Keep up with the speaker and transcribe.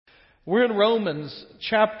We're in Romans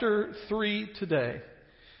chapter 3 today.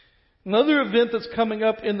 Another event that's coming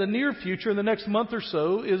up in the near future, in the next month or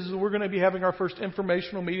so, is we're going to be having our first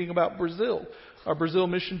informational meeting about Brazil, our Brazil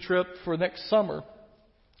mission trip for next summer.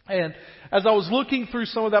 And as I was looking through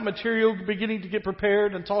some of that material, beginning to get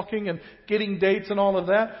prepared and talking and getting dates and all of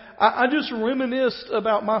that, I just reminisced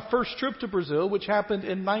about my first trip to Brazil, which happened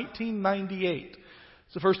in 1998.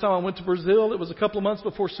 It's the first time I went to Brazil. It was a couple of months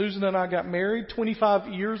before Susan and I got married.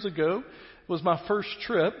 25 years ago was my first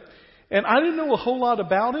trip. And I didn't know a whole lot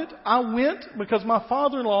about it. I went because my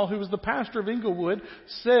father-in-law, who was the pastor of Inglewood,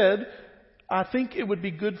 said, I think it would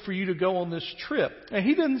be good for you to go on this trip. And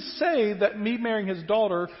he didn't say that me marrying his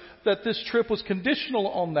daughter, that this trip was conditional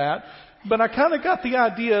on that. But I kind of got the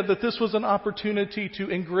idea that this was an opportunity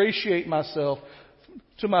to ingratiate myself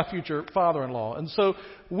to my future father-in-law. And so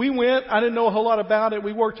we went. I didn't know a whole lot about it.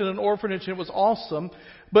 We worked in an orphanage and it was awesome.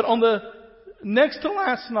 But on the next to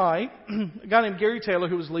last night, a guy named Gary Taylor,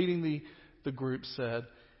 who was leading the group, said,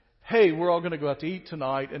 hey, we're all going to go out to eat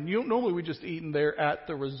tonight. And normally we just eat in there at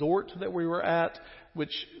the resort that we were at,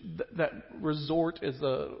 which that resort is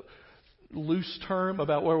a loose term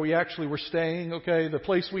about where we actually were staying. Okay, the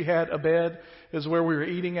place we had a bed is where we were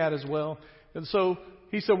eating at as well. And so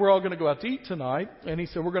he said, we're all going to go out to eat tonight. And he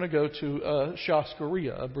said, we're going to go to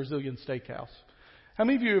Churrascaria, a Brazilian steakhouse. How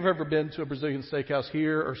many of you have ever been to a Brazilian steakhouse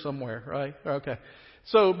here or somewhere, right? Okay.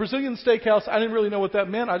 So Brazilian steakhouse, I didn't really know what that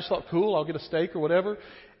meant. I just thought, cool, I'll get a steak or whatever.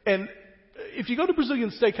 And if you go to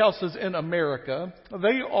Brazilian steakhouses in America,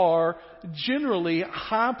 they are generally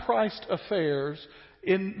high-priced affairs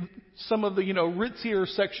in some of the, ritzier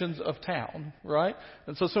sections of town, right?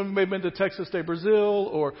 And so some of you may have been to Texas de Brazil,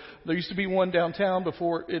 or there used to be one downtown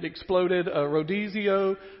before it exploded,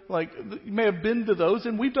 Rodizio. You may have been to those,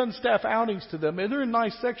 and we've done staff outings to them, and they're in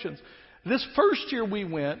nice sections. This first year we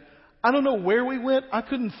went, I don't know where we went. I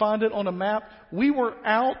couldn't find it on a map. We were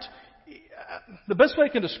out. The best way I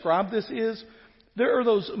can describe this is there are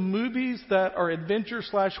those movies that are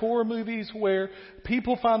adventure/horror movies where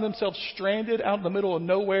people find themselves stranded out in the middle of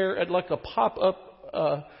nowhere at like a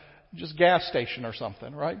pop-up just gas station or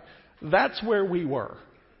something, right? That's where we were.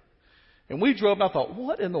 And we drove and I thought,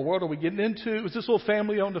 what in the world are we getting into? It was this little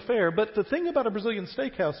family-owned affair. But the thing about a Brazilian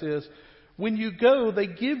steakhouse is when you go, they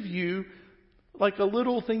give you like a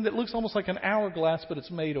little thing that looks almost like an hourglass, but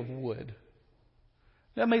it's made of wood.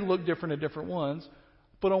 That may look different at different ones,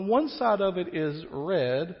 but on one side of it is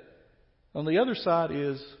red, on the other side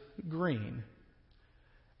is green.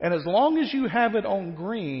 And as long as you have it on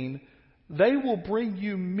green, they will bring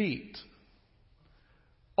you meat.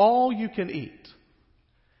 All you can eat.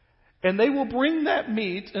 And they will bring that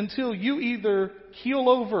meat until you either keel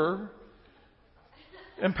over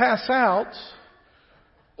and pass out,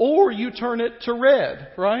 or you turn it to red,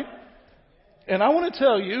 right? And I want to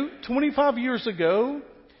tell you, 25 years ago,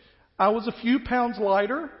 I was a few pounds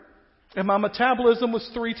lighter, and my metabolism was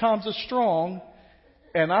 3 times as strong,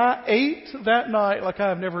 and I ate that night like I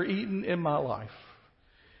have never eaten in my life.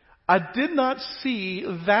 I did not see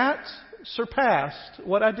that surpassed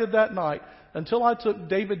what I did that night until I took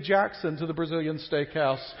David Jackson to the Brazilian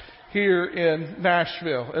steakhouse here in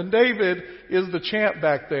Nashville. And David is the champ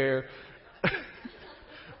back there.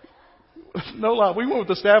 No lie, we went with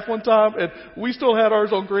the staff one time and we still had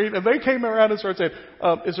ours on green, and they came around and started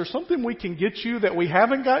saying, is there something we can get you that we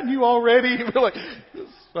haven't gotten you already? We're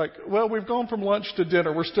like, well, we've gone from lunch to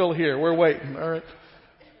dinner. We're still here. We're waiting. All right.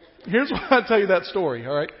 Here's why I tell you that story.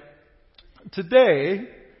 All right. Today,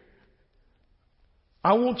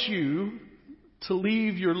 I want you to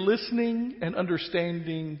leave your listening and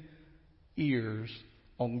understanding ears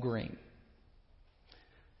on green.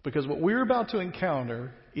 Because what we're about to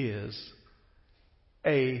encounter is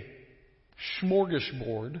a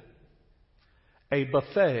smorgasbord, a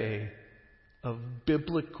buffet of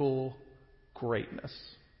biblical greatness.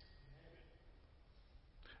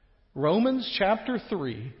 Romans chapter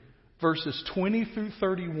 3, verses 20 through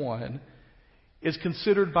 31 is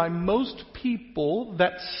considered by most people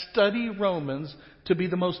that study Romans to be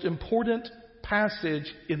the most important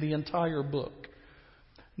passage in the entire book.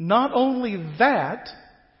 Not only that,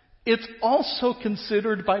 it's also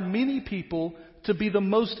considered by many people to be the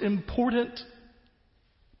most important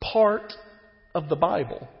part of the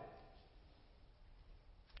Bible.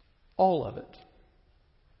 All of it.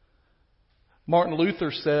 Martin Luther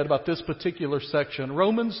said about this particular section,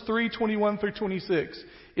 Romans 3:21 through 26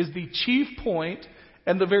 is the chief point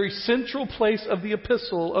and the very central place of the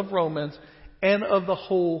epistle of Romans and of the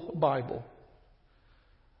whole Bible.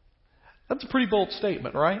 That's a pretty bold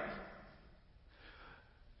statement, right?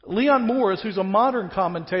 Leon Morris, who's a modern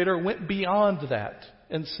commentator, went beyond that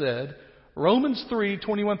and said, Romans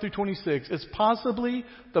 3:21 through 26 is possibly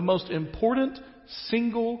the most important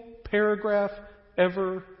single paragraph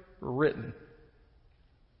ever written.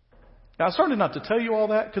 Now, I started not to tell you all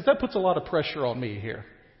that because that puts a lot of pressure on me here.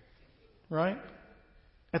 Right?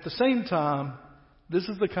 At the same time, this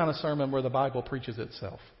is the kind of sermon where the Bible preaches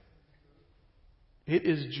itself. It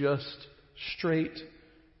is just straight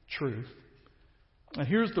truth. And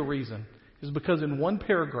here's the reason. Is because in one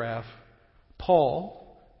paragraph, Paul,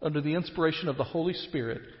 under the inspiration of the Holy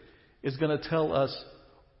Spirit, is going to tell us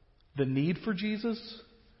the need for Jesus,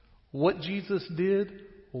 what Jesus did,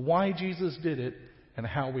 why Jesus did it, and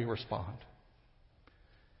how we respond.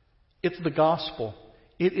 It's the gospel.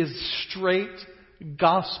 It is straight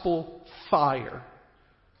gospel fire.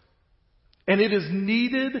 And it is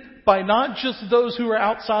needed by not just those who are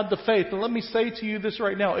outside the faith. And let me say to you this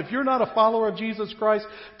right now. If you're not a follower of Jesus Christ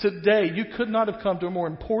today, you could not have come to a more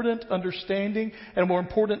important understanding and a more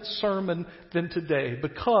important sermon than today.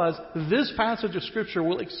 Because this passage of Scripture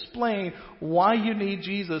will explain why you need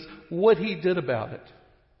Jesus, what He did about it.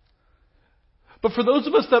 But for those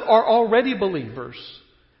of us that are already believers,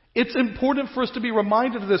 it's important for us to be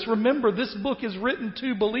reminded of this. Remember, this book is written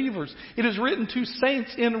to believers. It is written to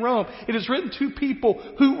saints in Rome. It is written to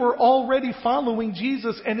people who were already following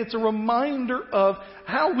Jesus. And it's a reminder of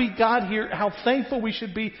how we got here, how thankful we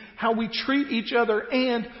should be, how we treat each other,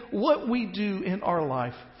 and what we do in our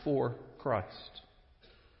life for Christ.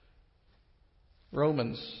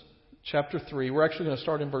 Romans chapter 3. We're actually going to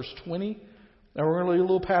start in verse 20. Now we're going to leave a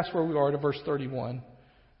little past where we are to verse 31. It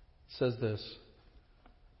says this.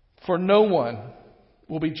 For no one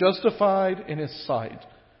will be justified in his sight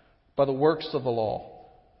by the works of the law,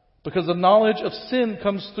 because the knowledge of sin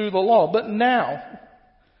comes through the law. But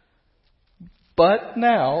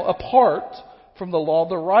now, apart from the law,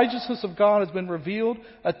 the righteousness of God has been revealed,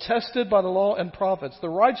 attested by the law and prophets. The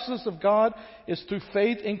righteousness of God is through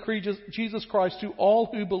faith in Jesus Christ to all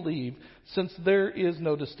who believe, since there is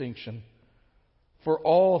no distinction. For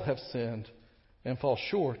all have sinned and fall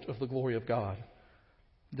short of the glory of God.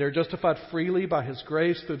 They're justified freely by His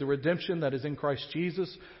grace through the redemption that is in Christ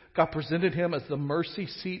Jesus. God presented Him as the mercy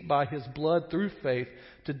seat by His blood through faith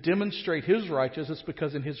to demonstrate His righteousness,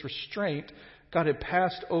 because in His restraint, God had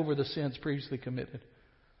passed over the sins previously committed.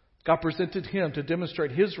 God presented Him to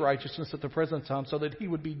demonstrate His righteousness at the present time so that He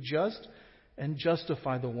would be just and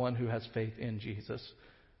justify the one who has faith in Jesus.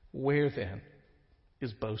 Where then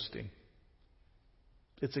is boasting?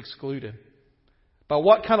 It's excluded. By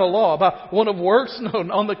what kind of law? By one of works? No,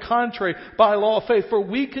 on the contrary, by law of faith. For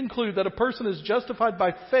we conclude that a person is justified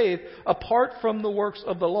by faith apart from the works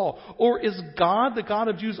of the law. Or is God the God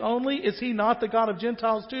of Jews only? Is He not the God of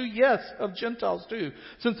Gentiles too? Yes, of Gentiles too.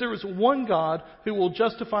 Since there is one God who will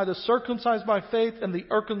justify the circumcised by faith and the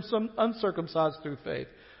uncircumcised through faith.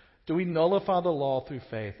 Do we nullify the law through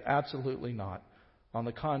faith? Absolutely not. On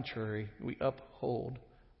the contrary, we uphold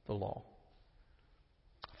the law.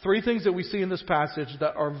 Three things that we see in this passage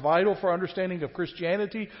that are vital for our understanding of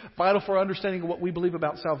Christianity, vital for our understanding of what we believe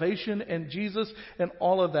about salvation and Jesus, and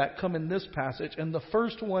all of that come in this passage. And the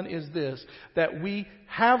first one is this, that we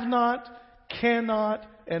have not, cannot,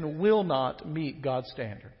 and will not meet God's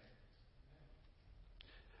standard.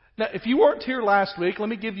 Now, if you weren't here last week, let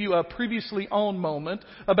me give you a previously on moment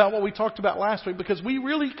about what we talked about last week, because we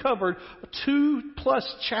really covered 2+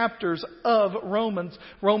 chapters of Romans.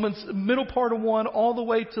 Romans middle part of 1 all the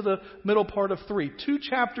way to the middle part of 3. 2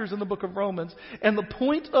 chapters in the book of Romans. And the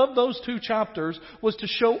point of those 2 chapters was to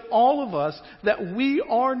show all of us that we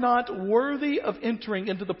are not worthy of entering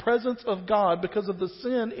into the presence of God because of the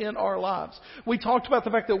sin in our lives. We talked about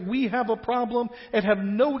the fact that we have a problem and have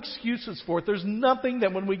no excuses for it. There's nothing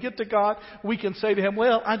that when we get to God, we can say to Him,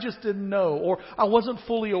 well, I just didn't know, or I wasn't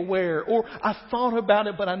fully aware, or I thought about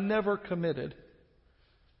it, but I never committed.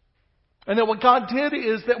 And that what God did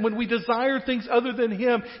is that when we desired things other than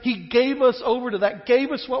Him, He gave us over to that,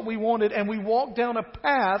 gave us what we wanted, and we walked down a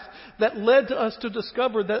path that led to us to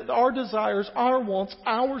discover that our desires, our wants,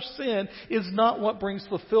 our sin is not what brings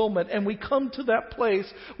fulfillment. And we come to that place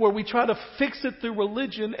where we try to fix it through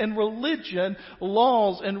religion, and religion,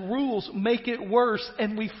 laws and rules make it worse.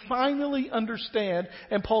 And we finally understand,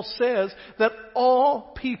 and Paul says, that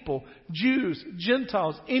all people, Jews,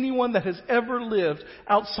 Gentiles, anyone that has ever lived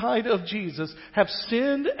outside of Jesus have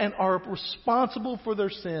sinned and are responsible for their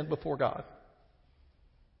sin before God.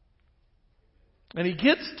 And he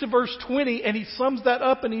gets to verse 20 and he sums that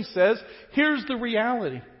up and he says, here's the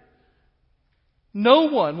reality. No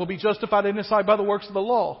one will be justified in His sight by the works of the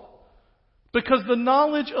law, because the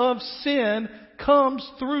knowledge of sin comes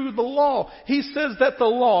through the law. He says that the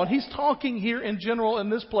law, and he's talking here in general in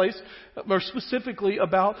this place, or specifically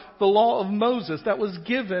about the law of Moses that was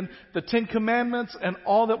given, the Ten Commandments and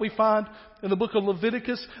all that we find in the book of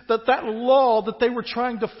Leviticus, that law that they were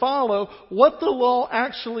trying to follow, what the law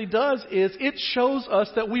actually does is it shows us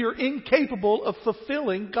that we are incapable of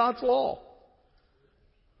fulfilling God's law.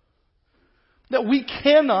 That we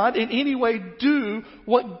cannot in any way do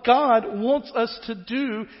what God wants us to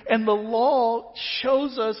do, and the law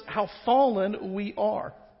shows us how fallen we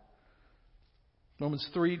are. Romans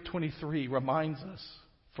 3:23 reminds us,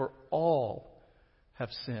 for all have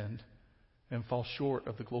sinned and fall short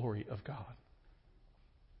of the glory of God.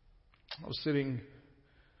 I was sitting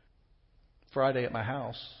Friday at my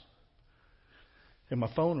house, and my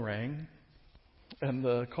phone rang, and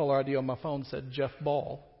the caller ID on my phone said Jeff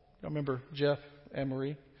Ball. I remember Jeff,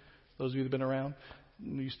 Anne-Marie, those of you that have been around.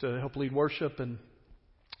 We used to help lead worship, and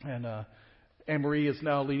Anne-Marie is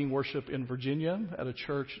now leading worship in Virginia at a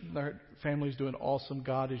church. Their family's doing awesome.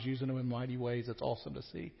 God is using them in mighty ways. It's awesome to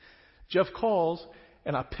see. Jeff calls,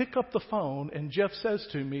 and I pick up the phone, and Jeff says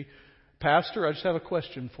to me, Pastor, I just have a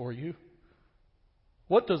question for you.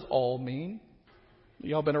 What does all mean?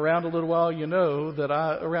 Y'all been around a little while. You know that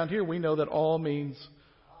around here we know that all means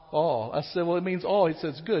all. I said, well, it means all. He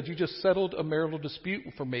says, good. You just settled a marital dispute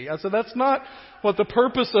for me. I said, that's not what the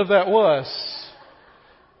purpose of that was.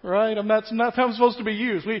 Right? That's not how it's supposed to be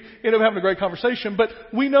used. We end up having a great conversation, but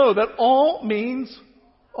we know that all means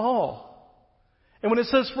all. And when it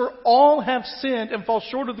says, for all have sinned and fall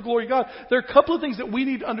short of the glory of God, there are a couple of things that we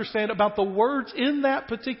need to understand about the words in that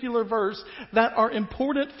particular verse that are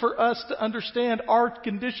important for us to understand our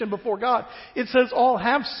condition before God. It says all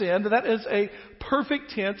have sinned. That is a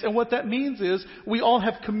perfect tense. And what that means is we all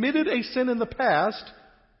have committed a sin in the past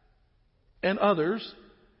and others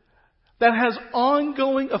that has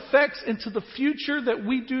ongoing effects into the future that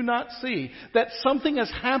we do not see. That something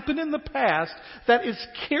has happened in the past that is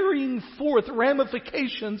carrying forth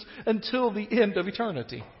ramifications until the end of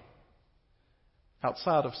eternity,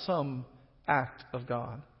 outside of some act of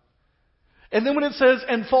God. And then when it says,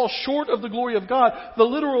 and fall short of the glory of God, the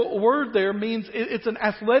literal word there means it's an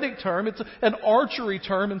athletic term. It's an archery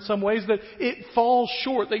term in some ways, that it falls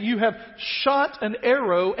short, that you have shot an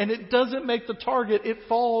arrow and it doesn't make the target, it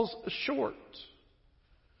falls short.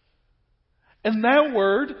 And that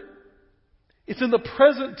word, it's in the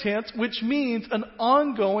present tense, which means an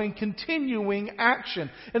ongoing, continuing action.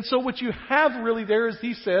 And so what you have really there is,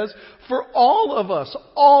 he says, for all of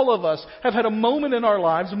us have had moments in our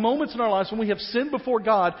lives when we have sinned before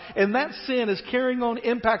God, and that sin is carrying on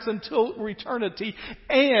impacts until eternity,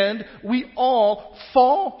 and we all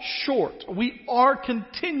fall short. We are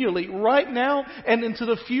continually, right now and into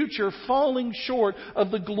the future, falling short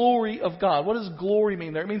of the glory of God. What does glory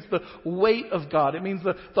mean there? It means the weight of God. It means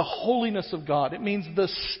the holiness of God. It means the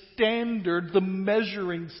standard, the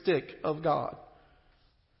measuring stick of God.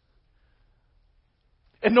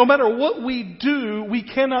 And no matter what we do, we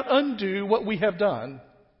cannot undo what we have done.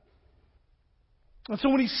 And so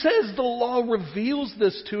when he says the law reveals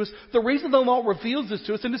this to us, the reason the law reveals this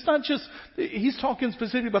to us, and it's not just, he's talking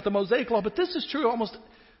specifically about the Mosaic law, but this is true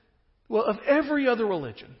of every other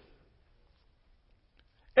religion.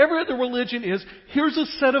 Every other religion is, here's a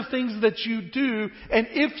set of things that you do, and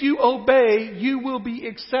if you obey, you will be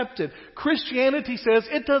accepted. Christianity says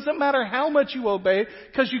it doesn't matter how much you obey,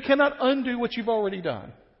 because you cannot undo what you've already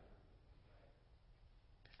done.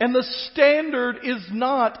 And the standard is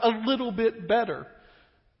not a little bit better.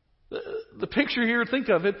 The picture here, think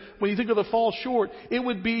of it, when you think of the fall short, it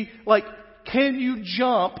would be like, can you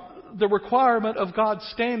jump the requirement of God's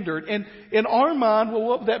standard? And in our mind, well,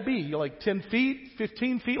 what would that be? Like 10 feet,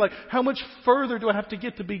 15 feet? Like, how much further do I have to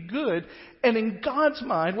get to be good? And in God's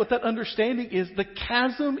mind, what that understanding is, the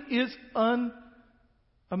chasm is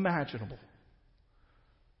unimaginable.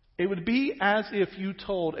 It would be as if you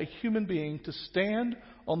told a human being to stand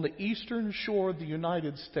on the eastern shore of the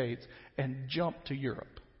United States and jump to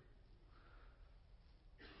Europe.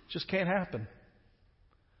 Just can't happen.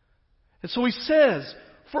 And so he says,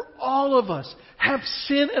 for all of us have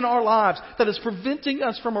sin in our lives that is preventing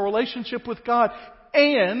us from a relationship with God,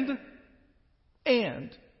 and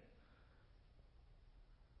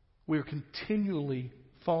we're continually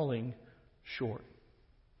falling short.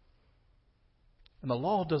 And the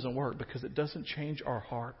law doesn't work because it doesn't change our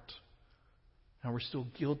heart. And we're still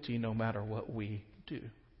guilty no matter what we do.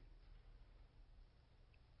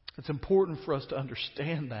 It's important for us to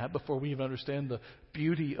understand that before we even understand the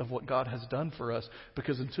beauty of what God has done for us.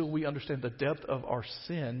 Because until we understand the depth of our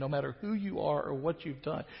sin, no matter who you are or what you've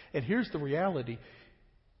done. And here's the reality.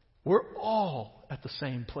 We're all at the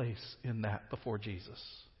same place in that before Jesus.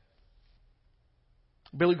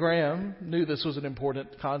 Billy Graham knew this was an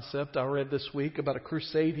important concept. I read this week about a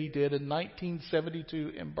crusade he did in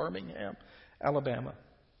 1972 in Birmingham, Alabama.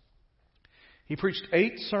 He preached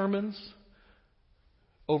 8 sermons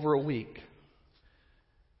over a week.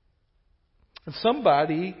 And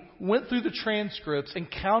somebody went through the transcripts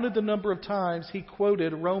and counted the number of times he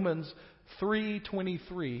quoted Romans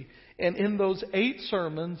 3:23. And in those 8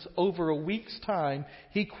 sermons over a week's time,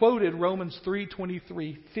 he quoted Romans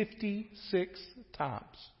 3:23 56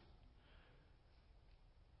 times.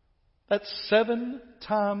 That's 7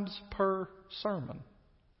 times per sermon.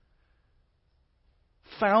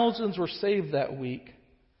 Thousands were saved that week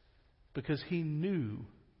because he knew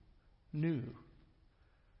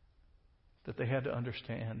that they had to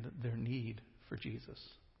understand their need for Jesus.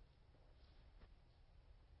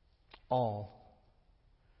 All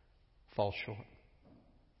fall short.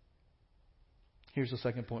 Here's the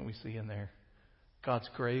second point we see in there. God's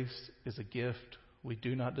grace is a gift we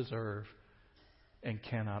do not deserve and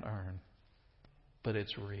cannot earn, but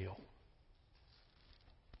it's real.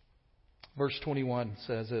 Verse 21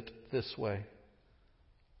 says it this way.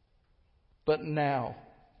 But now,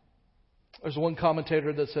 there's one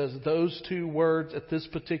commentator that says those 2 words at this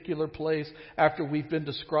particular place, after we've been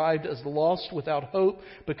described as lost without hope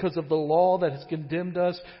because of the law that has condemned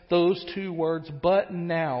us, those 2 words, but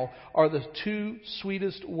now, are the 2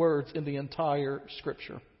 sweetest words in the entire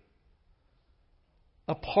Scripture.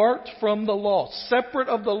 Apart from the law, separate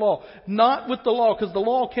of the law, not with the law, because the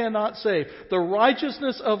law cannot save. The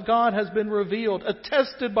righteousness of God has been revealed,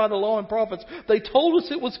 attested by the law and prophets. They told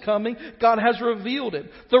us it was coming. God has revealed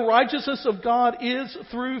it. The righteousness of God is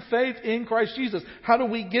through faith in Christ Jesus. How do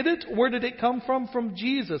we get it? Where did it come from? From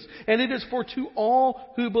Jesus. And it is for to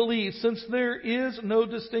all who believe, since there is no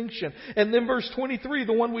distinction. And then verse 23,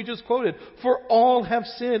 the one we just quoted, for all have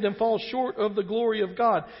sinned and fall short of the glory of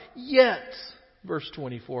God. Yet, verse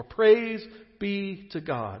 24, praise be to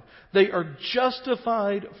God. They are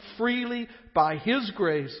justified freely by His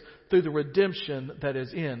grace through the redemption that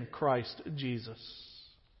is in Christ Jesus.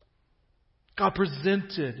 God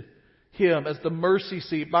presented Him as the mercy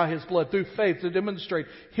seat by His blood through faith to demonstrate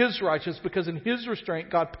His righteousness, because in His restraint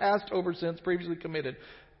God passed over sins previously committed.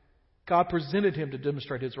 God presented Him to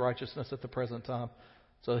demonstrate His righteousness at the present time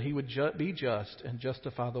so that He would be just and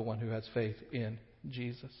justify the one who has faith in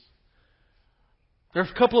Jesus. There's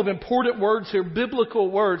a couple of important words here, biblical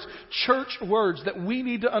words, church words that we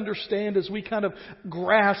need to understand as we kind of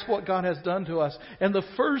grasp what God has done to us. And the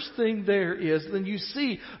first thing there is, then you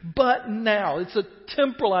see, but now. It's a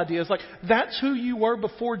temporal idea. It's like, that's who you were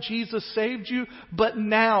before Jesus saved you, but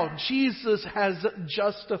now Jesus has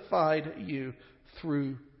justified you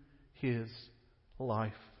through His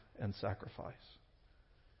life and sacrifice.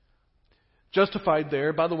 Justified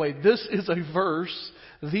there, by the way, this is a verse.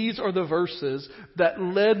 These are the verses that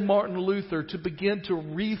led Martin Luther to begin to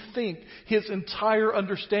rethink his entire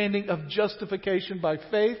understanding of justification by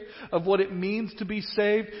faith, of what it means to be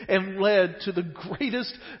saved, and led to the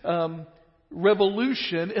greatest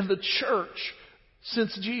revolution in the church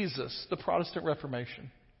since Jesus, the Protestant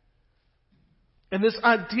Reformation. And this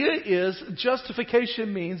idea is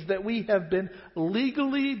justification means that we have been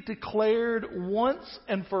legally declared once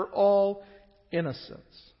and for all innocence.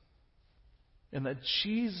 And that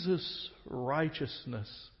Jesus' righteousness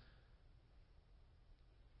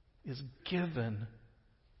is given,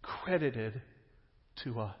 credited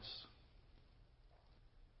to us.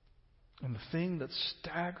 And the thing that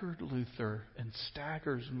staggered Luther and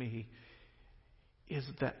staggers me is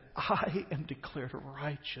that I am declared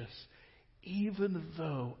righteous even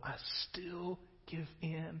though I still give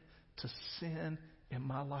in to sin in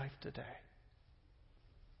my life today.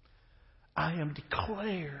 I am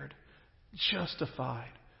declared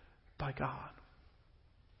justified by God.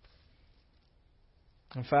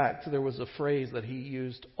 In fact, there was a phrase that he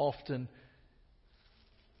used often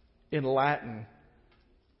in Latin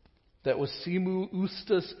that was simu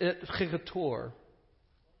ustus et peccator.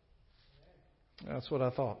 That's what I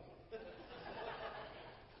thought.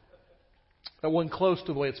 That wasn't close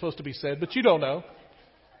to the way it's supposed to be said, but you don't know.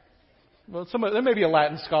 Well, there may be a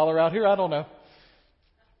Latin scholar out here, I don't know.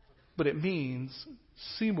 But it means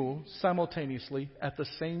simu, simultaneously, at the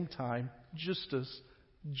same time, justus,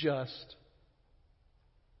 just.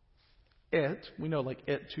 Et, we know like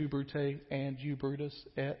et tu brute, and you Brutus,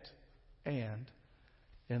 et, and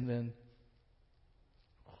then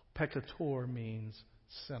peccator means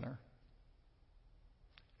sinner.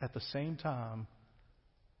 At the same time,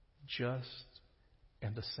 just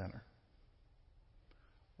and a sinner.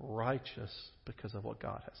 Righteous because of what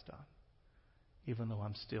God has done. even though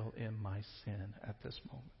I'm still in my sin at this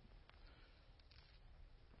moment.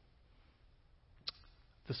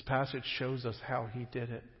 This passage shows us how he did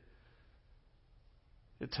it.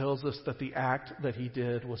 It tells us that the act that he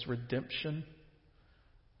did was redemption,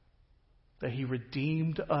 that he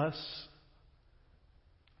redeemed us.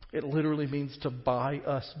 It literally means to buy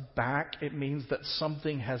us back. It means that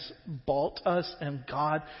something has bought us, and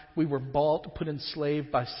we were bought, put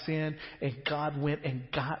enslaved by sin, and God went and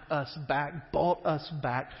got us back, bought us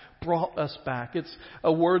back, brought us back. It's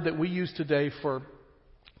a word that we use today for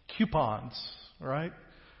coupons, right?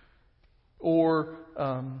 Or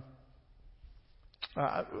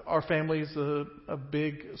our family is a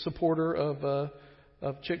big supporter of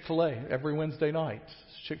Chick-fil-A every Wednesday night.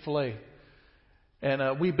 Chick-fil-A.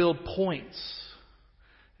 And we build points.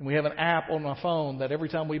 And we have an app on my phone that every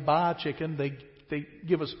time we buy chicken, they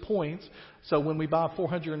give us points. So when we buy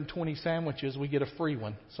 420 sandwiches, we get a free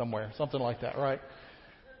one somewhere. Something like that, right?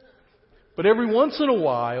 But every once in a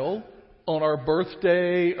while, on our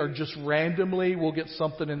birthday or just randomly, we'll get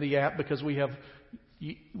something in the app because we have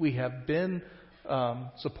been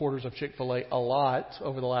supporters of Chick-fil-A a lot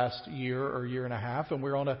over the last year or year and a half, and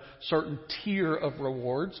we're on a certain tier of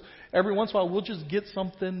rewards. Every once in a while, we'll just get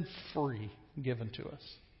something free given to us.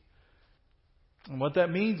 And what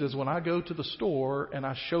that means is when I go to the store and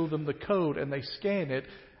I show them the code and they scan it,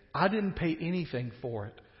 I didn't pay anything for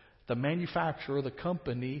it. The manufacturer, the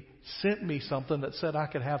company, sent me something that said I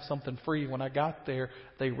could have something free. When I got there,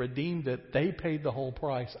 they redeemed it. They paid the whole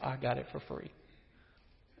price. I got it for free.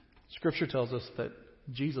 Scripture tells us that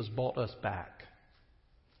Jesus bought us back.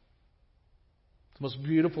 The most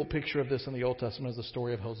beautiful picture of this in the Old Testament is the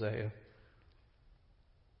story of Hosea.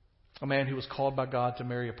 A man who was called by God to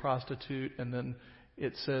marry a prostitute, and then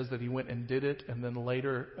it says that he went and did it, and then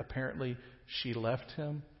later, apparently, she left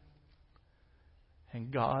him. And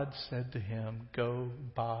God said to him, "Go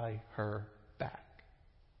buy her back."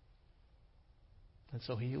 And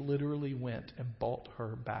so he literally went and bought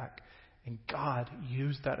her back. And God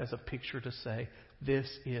used that as a picture to say, this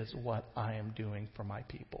is what I am doing for my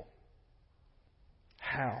people.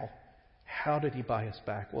 How? How did he buy us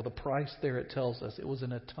back? Well, the price there, it tells us, it was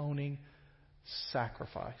an atoning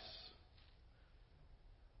sacrifice.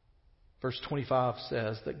 Verse 25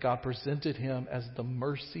 says that God presented him as the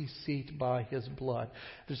mercy seat by his blood.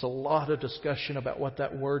 There's a lot of discussion about what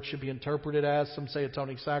that word should be interpreted as. Some say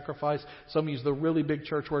atoning sacrifice. Some use the really big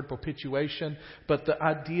church word propitiation. But the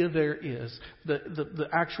idea there is the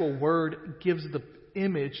actual word gives the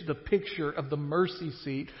image, the picture of the mercy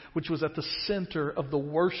seat, which was at the center of the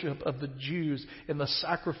worship of the Jews in the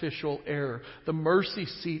sacrificial era. The mercy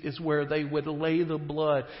seat is where they would lay the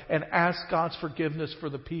blood and ask God's forgiveness for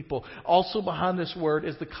the people. Also behind this word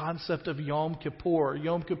is the concept of Yom Kippur.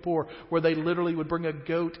 Yom Kippur, where they literally would bring a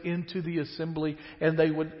goat into the assembly and they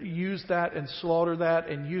would use that and slaughter that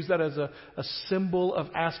and use that as a symbol of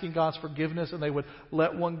asking God's forgiveness, and they would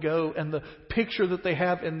let one go. And the picture that they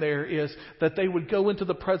have in there is that they would go into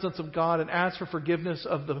the presence of God and ask for forgiveness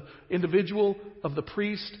of the individual, of the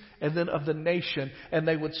priest, and then of the nation. And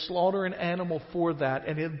they would slaughter an animal for that,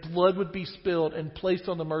 and his blood would be spilled and placed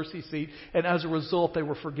on the mercy seat. And as a result, they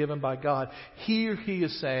were forgiven by God. Here he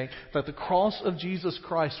is saying that the cross of Jesus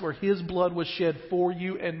Christ, where his blood was shed for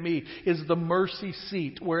you and me, is the mercy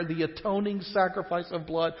seat where the atoning sacrifice of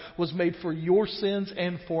blood was made for your sins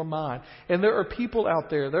and for mine. And there are people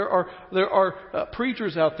out there, there are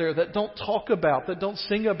preachers out there that don't talk about, that don't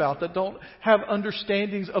sing about, that don't have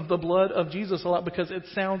understandings of the blood of Jesus a lot because it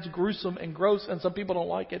sounds gruesome and gross and some people don't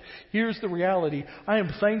like it. Here's the reality. I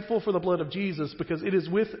am thankful for the blood of Jesus because it is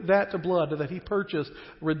with that blood that he purchased,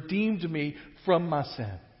 redeemed me from my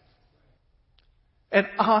sin. And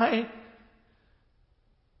I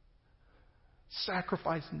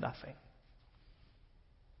sacrificed nothing.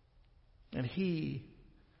 And he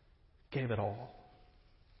gave it all.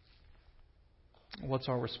 What's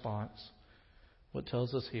our response? What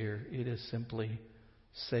tells us here, it is simply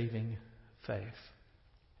saving faith.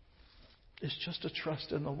 It's just a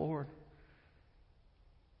trust in the Lord.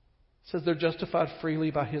 It says they're justified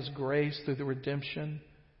freely by his grace through the redemption.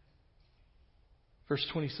 Verse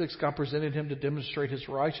 26, God presented him to demonstrate his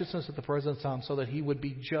righteousness at the present time so that he would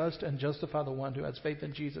be just and justify the one who has faith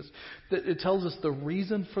in Jesus. It tells us the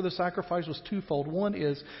reason for the sacrifice was twofold. One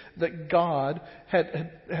is that God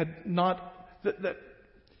had not... that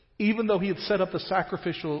even though he had set up the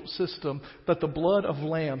sacrificial system, that the blood of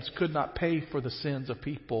lambs could not pay for the sins of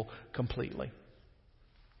people completely.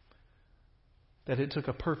 That it took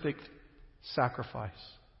a perfect sacrifice.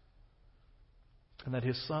 And that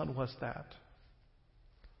his son was that.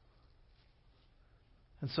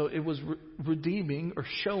 And so it was redeeming or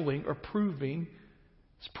showing or proving.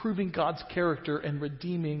 It's proving God's character and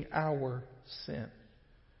redeeming our sin.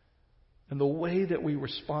 And the way that we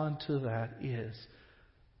respond to that is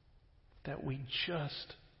that we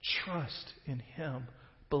just trust in Him,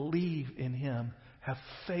 believe in Him, have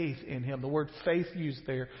faith in Him. The word faith used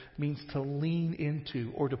there means to lean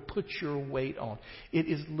into or to put your weight on. It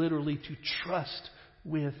is literally to trust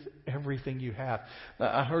with everything you have.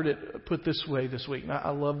 I heard it put this way this week, and I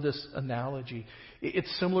love this analogy.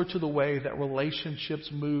 It's similar to the way that relationships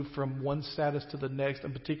move from one status to the next,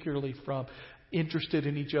 and particularly from interested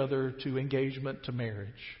in each other to engagement to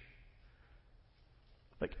marriage.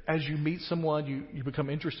 Like as you meet someone, you become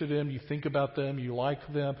interested in them, you think about them, you like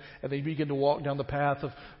them, and then you begin to walk down the path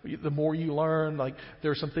of the more you learn, like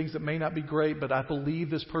there are some things that may not be great, but I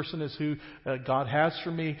believe this person is who God has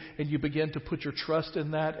for me, and you begin to put your trust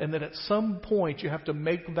in that, and then at some point you have to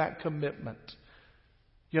make that commitment.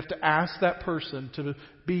 You have to ask that person to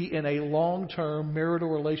be in a long-term marital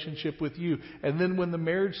relationship with you. And then when the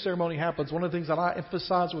marriage ceremony happens, one of the things that I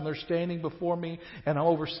emphasize when they're standing before me and I'm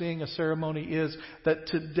overseeing a ceremony is that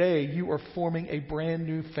today you are forming a brand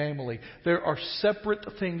new family. There are separate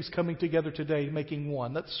things coming together today making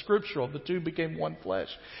one. That's scriptural. The two became one flesh.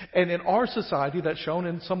 And in our society, that's shown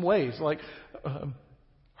in some ways. Like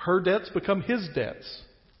her debts become his debts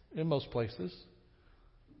in most places.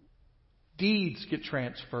 Deeds get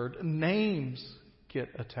transferred. Names get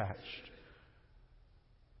attached.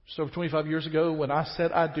 So 25 years ago, when I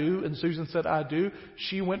said I do and Susan said I do,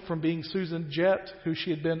 she went from being Susan Jett, who she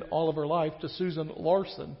had been all of her life, to Susan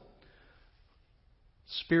Larson,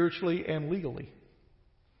 spiritually and legally.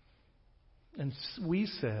 And we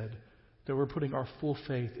said that we're putting our full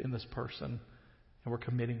faith in this person and we're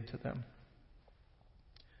committing to them.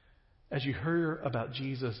 As you hear about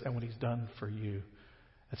Jesus and what He's done for you,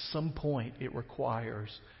 at some point, it requires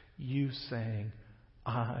you saying,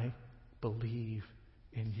 I believe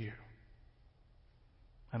in you.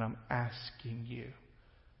 And I'm asking you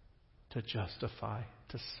to justify,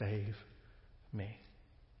 to save me.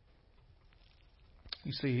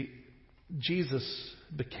 You see, Jesus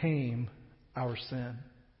became our sin.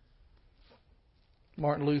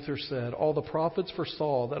 Martin Luther said, all the prophets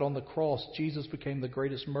foresaw that on the cross, Jesus became the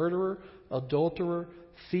greatest murderer, adulterer,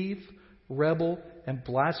 thief, rebel, and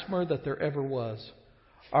blasphemer that there ever was.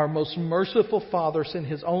 Our most merciful Father sent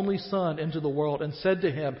His only Son into the world and said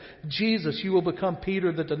to Him, Jesus, you will become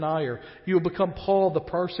Peter the denier. You will become Paul the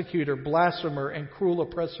persecutor, blasphemer, and cruel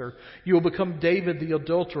oppressor. You will become David the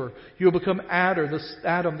adulterer. You will become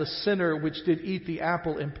Adam the sinner which did eat the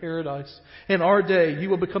apple in paradise. In our day, you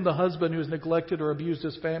will become the husband who has neglected or abused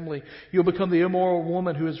his family. You will become the immoral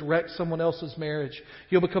woman who has wrecked someone else's marriage.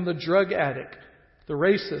 You'll become the drug addict, the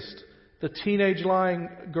racist, the teenage lying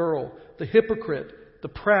girl, the hypocrite, the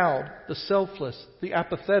proud, the selfless, the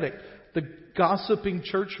apathetic, the gossiping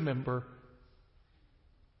church member.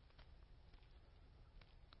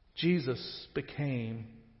 Jesus became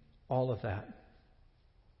all of that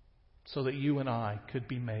so that you and I could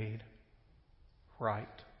be made right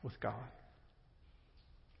with God.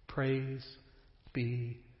 Praise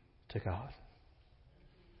be to God.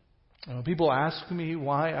 When people ask me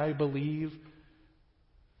why I believe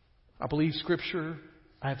Scripture.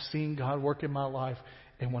 I have seen God work in my life.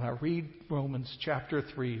 And when I read Romans chapter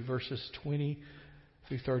 3, verses 20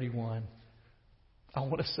 through 31, I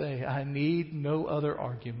want to say I need no other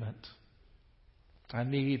argument. I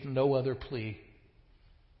need no other plea.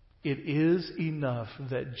 It is enough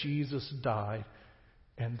that Jesus died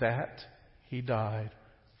and that He died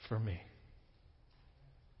for me.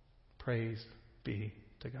 Praise be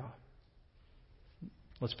to God.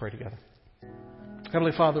 Let's pray together.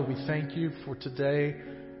 Heavenly Father, we thank You for today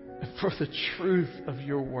and for the truth of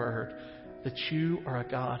Your word, that You are a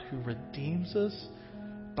God who redeems us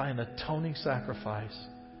by an atoning sacrifice.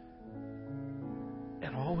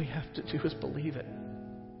 And all we have to do is believe it.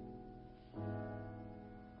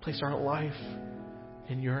 Place our life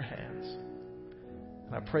in Your hands.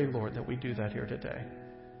 And I pray, Lord, that we do that here today.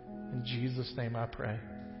 In Jesus' name I pray.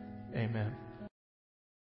 Amen.